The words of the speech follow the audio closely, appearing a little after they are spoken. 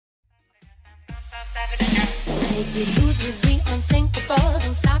Make you lose with the unthinkable.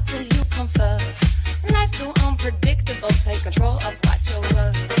 Don't stop till you come first. Life's so unpredictable. Take control of what you're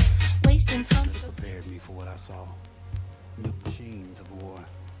worth. Wasting time. Prepared me for what I saw. New machines of war.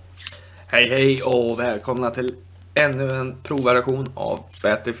 Hej hej och välkomna till ännu en provversion av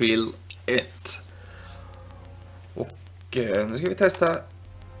Battlefield 1. Och nu ska vi testa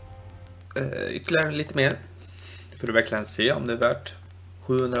ytterligare lite mer. För att verkligen se om det är värt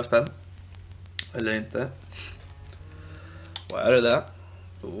 700 spänn eller inte. Och är det det,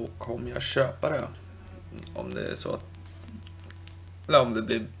 då kommer jag köpa det. Om det är så att, eller om det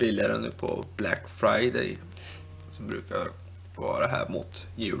blir billigare nu på Black Friday, som brukar vara här mot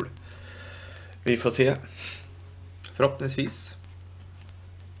jul. Vi får se. Förhoppningsvis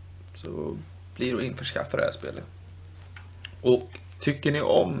så blir det införskaffa det här spelet. Och tycker ni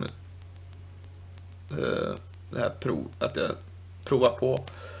om det här att jag provar på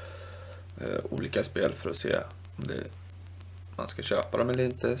olika spel för att se om man ska köpa dem eller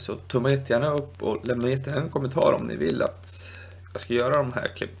inte, så tumma gärna upp och lämna en kommentar om ni vill att jag ska göra de här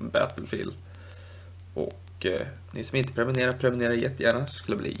klippen Battlefield. Och ni som inte prenumererar jättegärna, så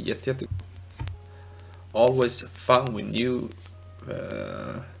skulle det bli jätte. Always fun with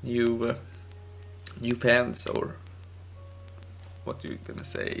new fans, or what you gonna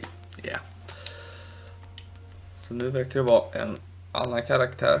say, yeah. Så nu verkar det vara en annan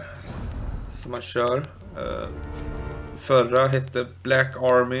karaktär som man kör. Förra hette Black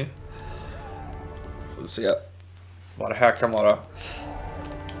Army. Får se vad det här kan vara.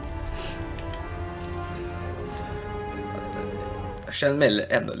 Jag känner mig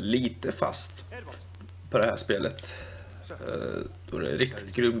ändå lite fast på det här spelet. Då det är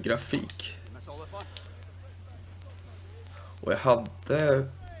riktigt grym grafik. Och jag hade,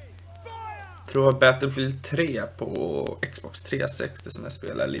 tror jag, Battlefield 3 på Xbox 360 som jag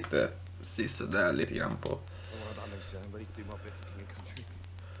spelar lite där lite grann på.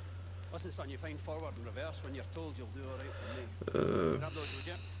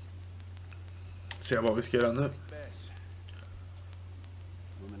 Se vad vi ska göra nu.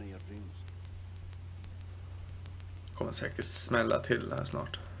 Kommer säkert smälla till här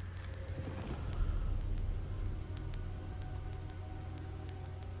snart.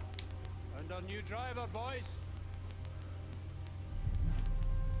 New driver, boys.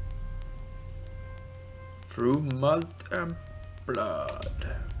 Through mud and blood.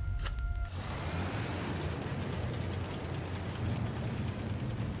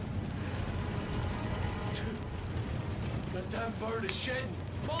 The damn bird is shedding.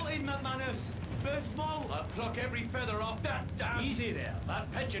 Molting, McManus. Bird's molt. I'll pluck every feather off that damn. Easy there.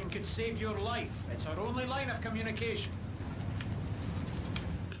 That pigeon could save your life. It's our only line of communication.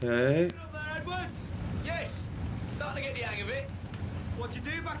 Okay. Edward? Yes. Starting to get the hang of it. What'd you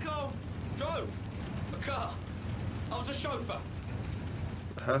do back home? Drove. A car. I was a chauffeur.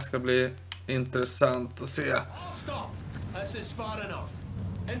 Det här ska bli intressant att se. Stop. This is far enough.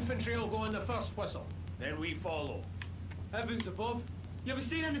 Infantry will go in the first whistle. Then we follow. Heavens above. You ever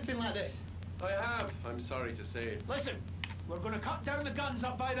seen anything like this? I have. I'm sorry to say. Listen. We're going to cut down the guns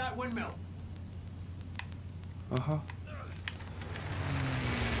up by that windmill. Aha.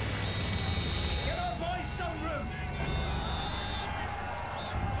 Get our boys some room.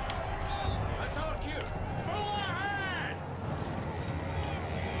 That's our cue. Full ahead.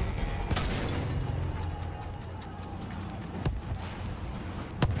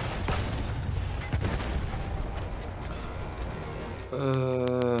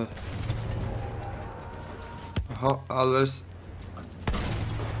 Jaha, alldeles.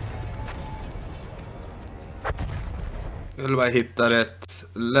 Jag vill bara hitta rätt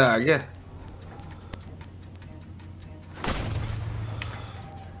läge.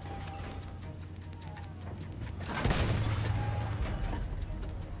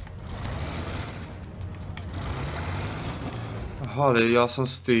 Jaha, det är jag som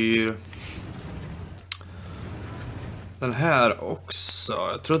styr den här också.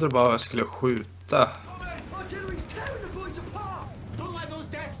 Jag trodde bara jag skulle skjuta.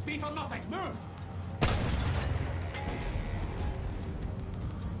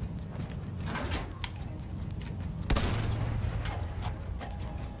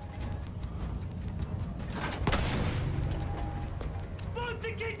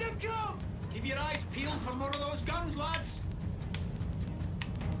 Keep your eyes peeled for more of those guns, lads.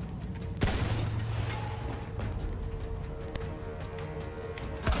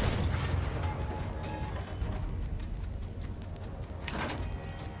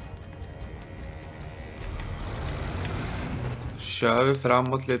 Kör vi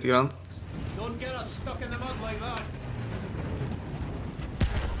framåt lite grann. Don't get us stuck in the mud like that.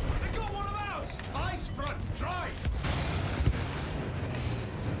 They got one of ours.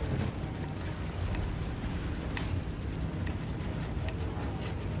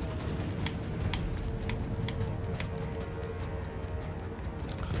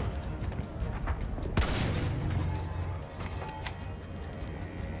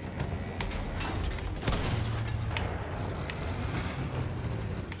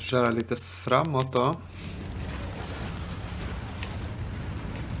 köra lite framåt då.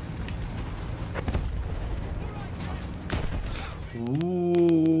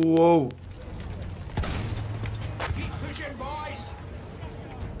 Wow. Keep pushing, boys.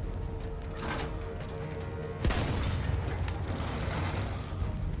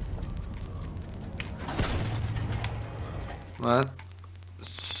 Men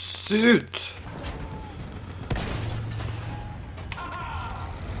sut!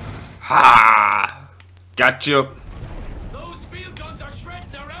 Ha! Got you! Those field guns are shredding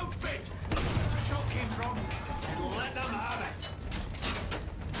their outfit. The shot came from, and let them have it.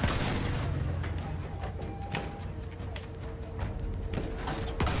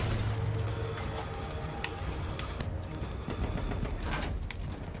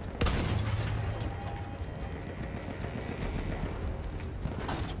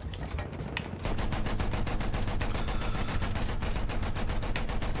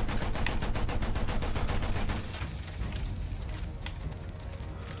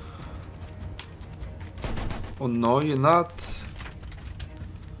 Och nojnat.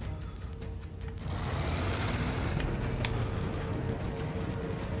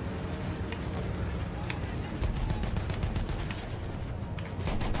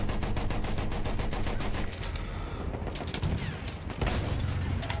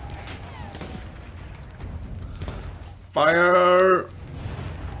 Fire!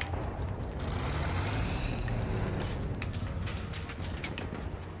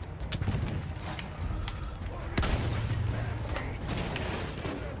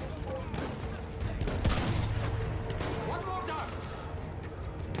 One more down.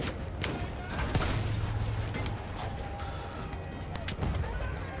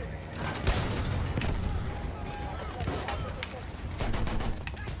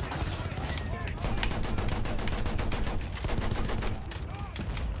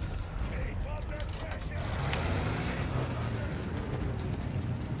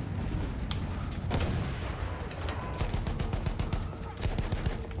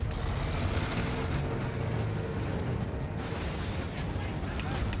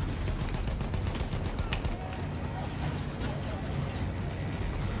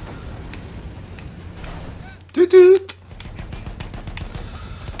 Tut!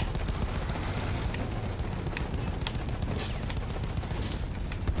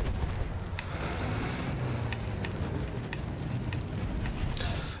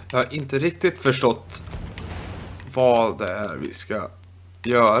 Jag har inte riktigt förstått vad det är vi ska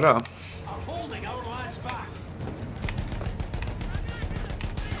göra. I'm holding our lads back.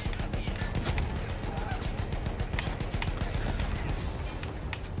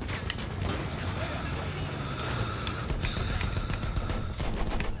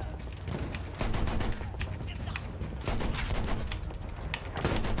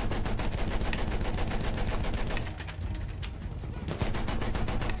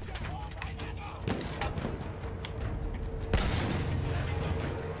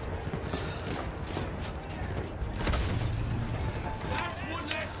 That's one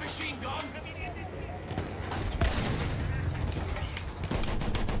less machine gun.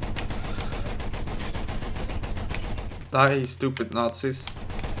 Die, stupid Nazis.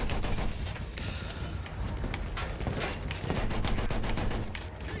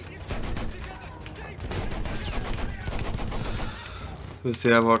 Vi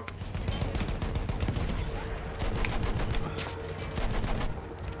ser vart.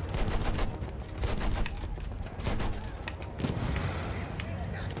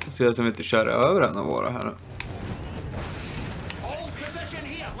 Ser att de inte kör över en av våra här. Hold position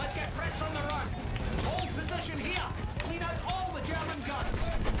here. Let's get Fritz on the run. Hold position here. Clean out all the German guns.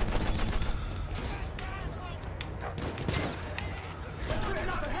 Putting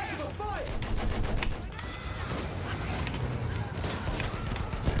up a heck of a fight.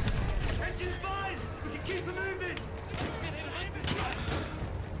 Engine's fine. We can keep them moving.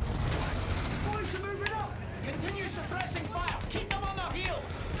 Boys are moving up. Continue suppressing fire. Keep them on their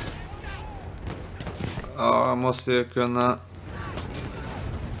heels. Ja, jag måste ju kunna.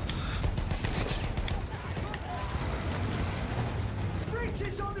 Fritz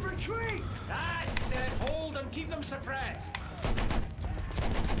is on the retreat. That's it. Hold them. Keep them suppressed.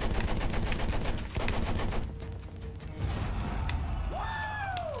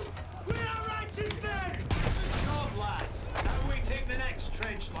 Woo! We are righteous men. Good job, lads. Now we take the next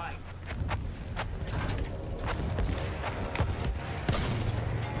trench line.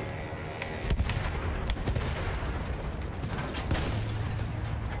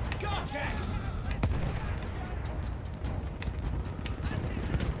 Contact!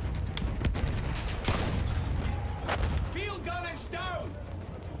 Field gun is down!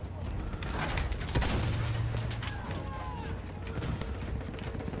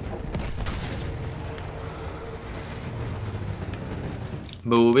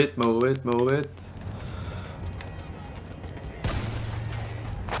 Move it, move it, move it.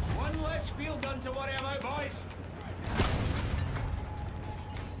 One less field gun to worry about, boys.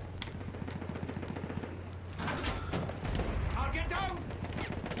 Target down.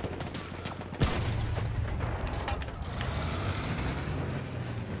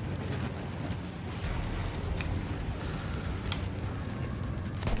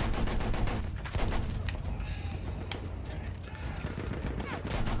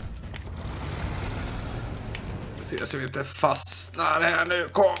 Se så vi inte fastnar här nu.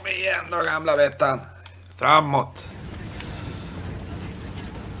 Kom igen då, gamla vettan. Framåt.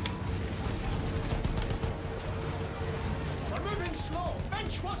 We're moving slow.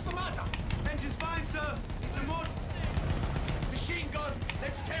 Finch, what's the matter? Finch is fine, sir. He's the mud. Machine gun.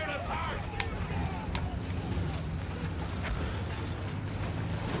 Let's tear it apart.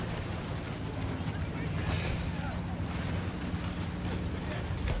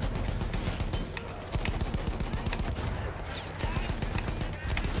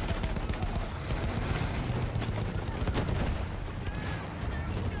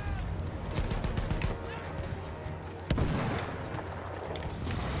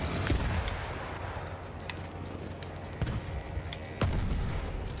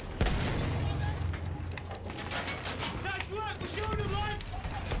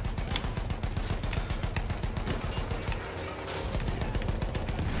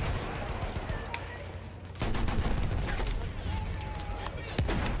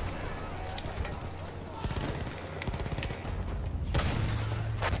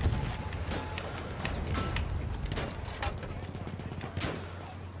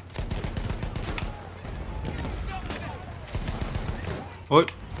 Oj.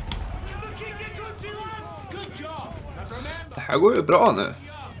 Det här går ju bra nu.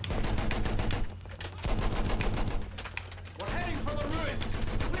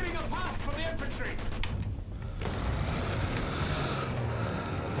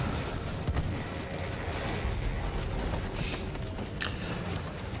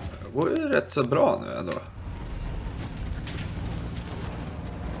 Det går ju rätt så bra nu ändå.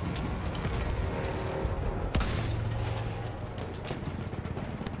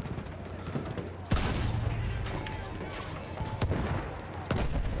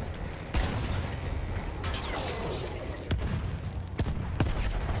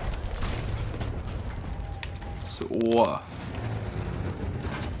 Så.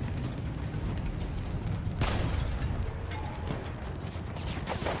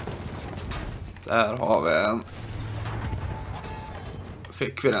 Där har vi en.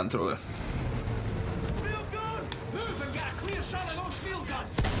 Fick vi den, tror jag.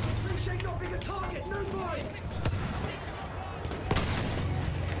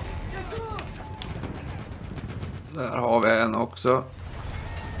 Där har vi en också.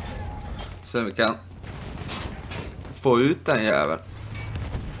 Så vi kan få ut den jäveln.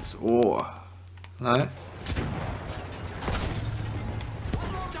 Så. Nej.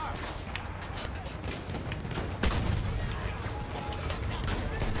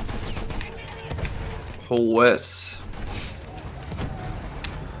 HS.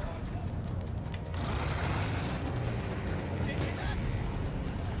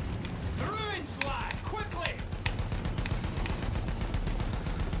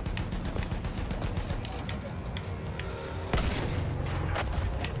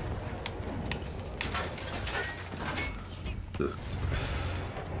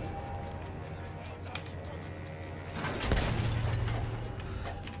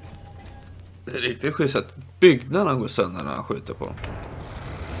 Det är riktigt schysst att byggnaderna går sönder när han skjuter på dem.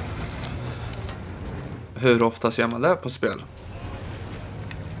 Hur ofta ser man det på spel?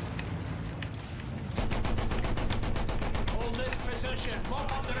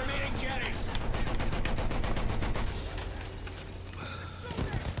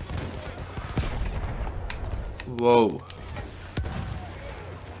 Wow.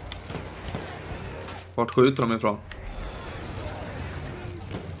 Vart skjuter de ifrån?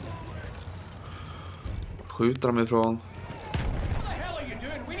 Skjuter de ifrån?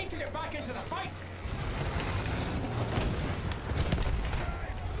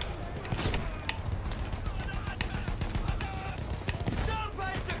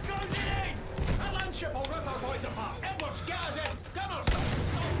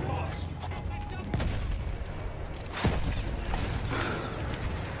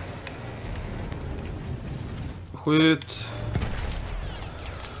 Skjut.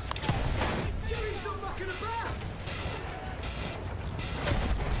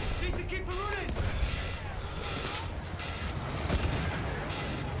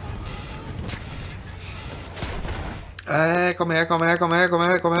 Kom igen, kom igen, kom igen, kom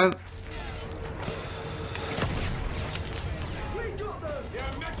igen, kom igen.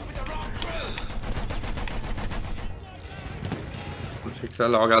 Fixa,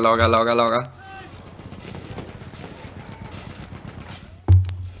 laga.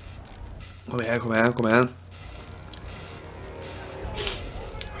 Kom igen.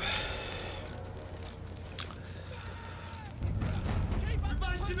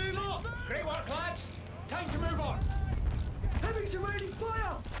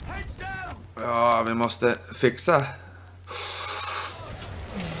 Ja, vi måste fixa.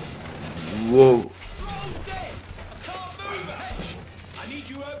 Wow.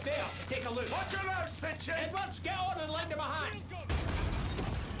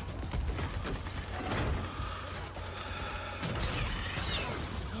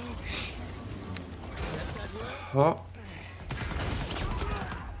 Ja.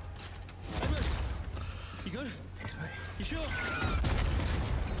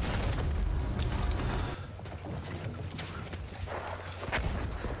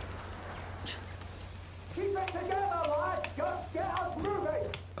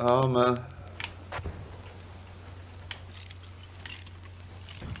 Ja, men...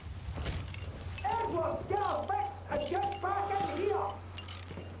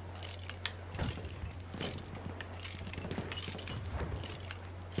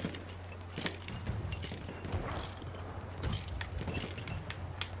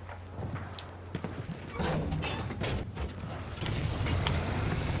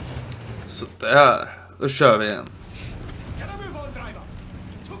 Så där, då kör vi igen.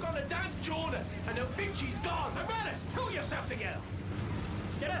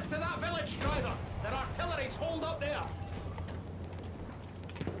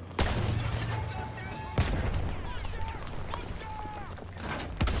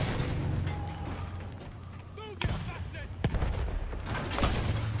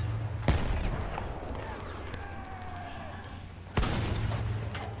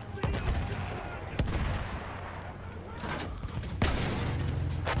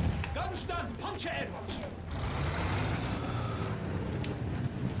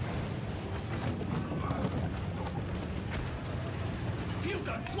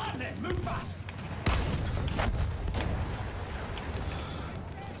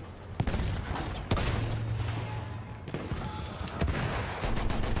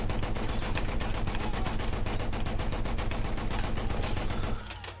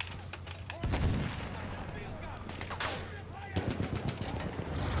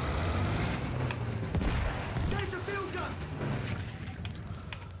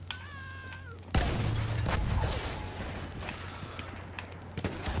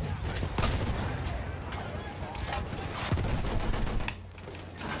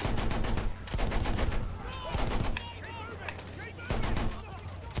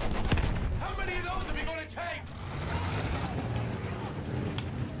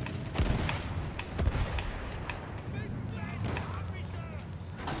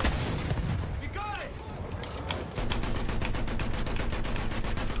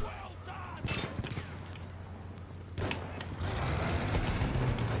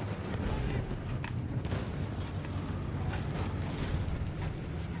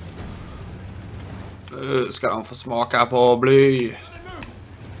 Nu ska de få smaka på bly.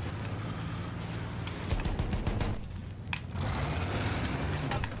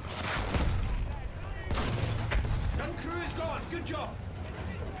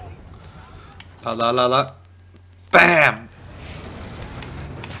 La. Bam!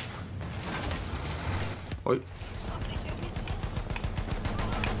 Oj.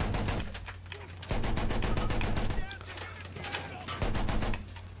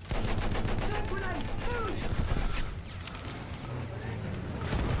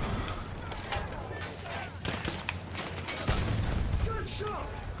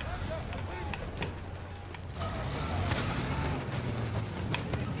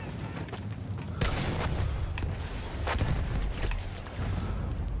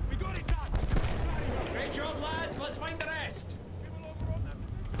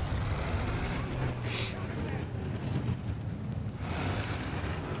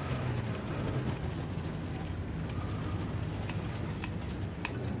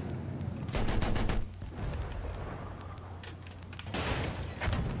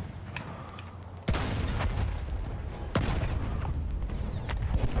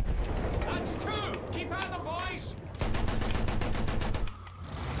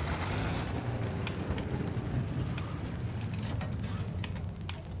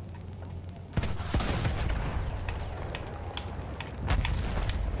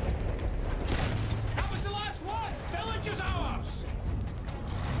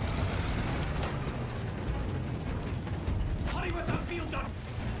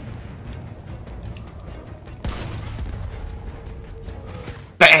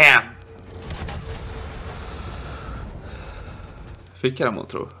 BAM! Fick jag den mot,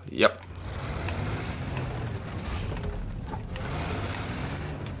 tror jag? Ja.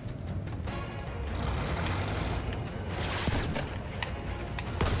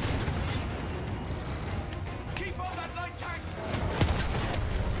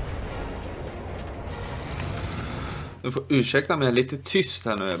 Du får ursäkta mig, jag är lite tyst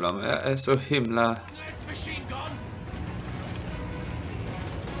här nu ibland. Jag är så himla...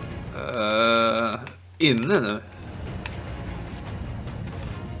 inne nu.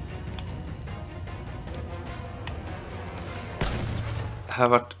 Det här har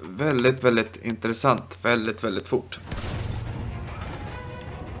varit väldigt, väldigt intressant. Väldigt, väldigt fort.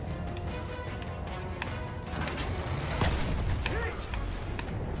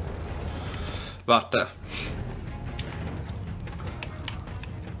 Vart det?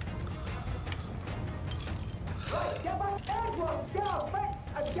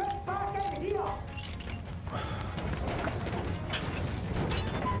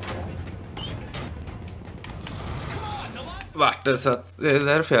 Vart det, så att det är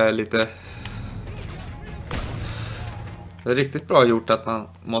därför jag är lite... Det är riktigt bra gjort att man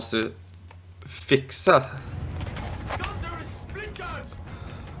måste fixa...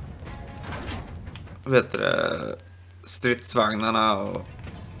 Vet du det, stridsvagnarna och...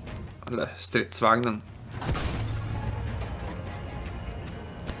 Eller stridsvagnen.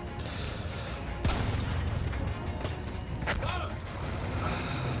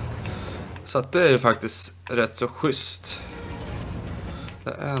 Så att det är ju faktiskt rätt så schysst.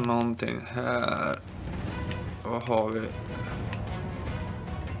 Det är någonting här. Vad har vi?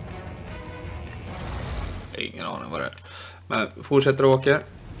 Ingen aning vad det är. Men fortsätter att åka.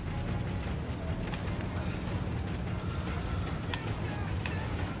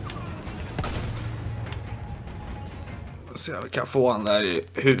 Så jag kan få han där i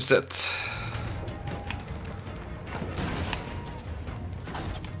huset.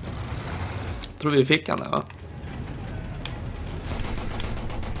 Tror vi fick han där, va?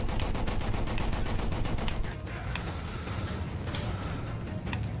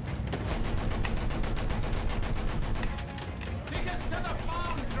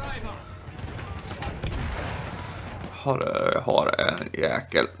 Har en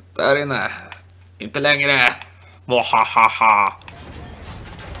jäkel där inne. Inte längre. Wahahaha.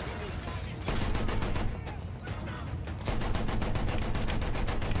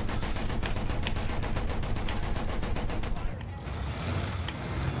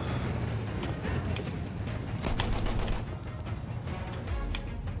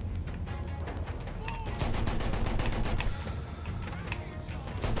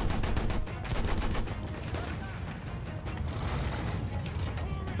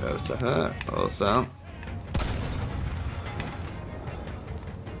 Gör så här och sen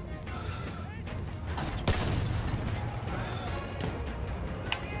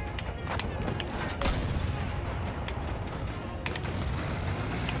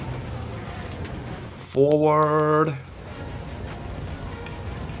forward.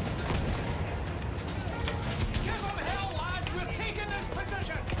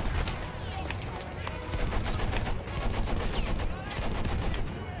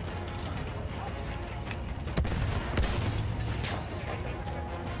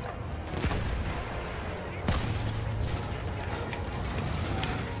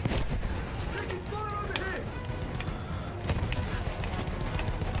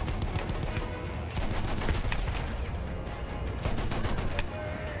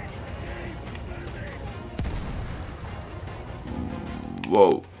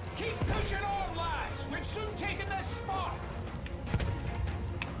 Wow. Keep pushing on, lads. We've soon taken this spot.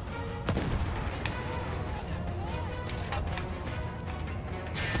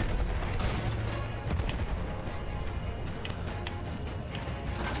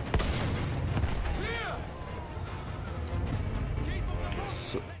 Clear.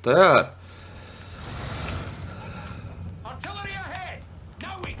 Så där. Artillery ahead.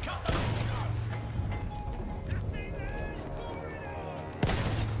 Now we cut them.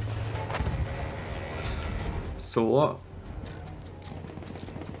 Så.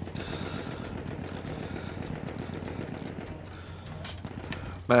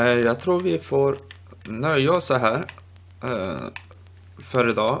 Men jag tror vi får nöja oss så här för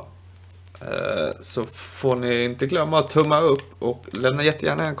idag. Så får ni inte glömma att tumma upp och lämna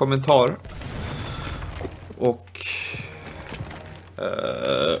jättegärna en kommentar. Och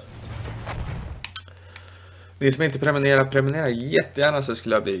ni som inte prenumerera jättegärna, så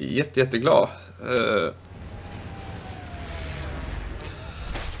skulle jag bli jätteglad.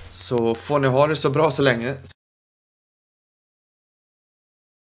 Så får ni ha det så bra så länge.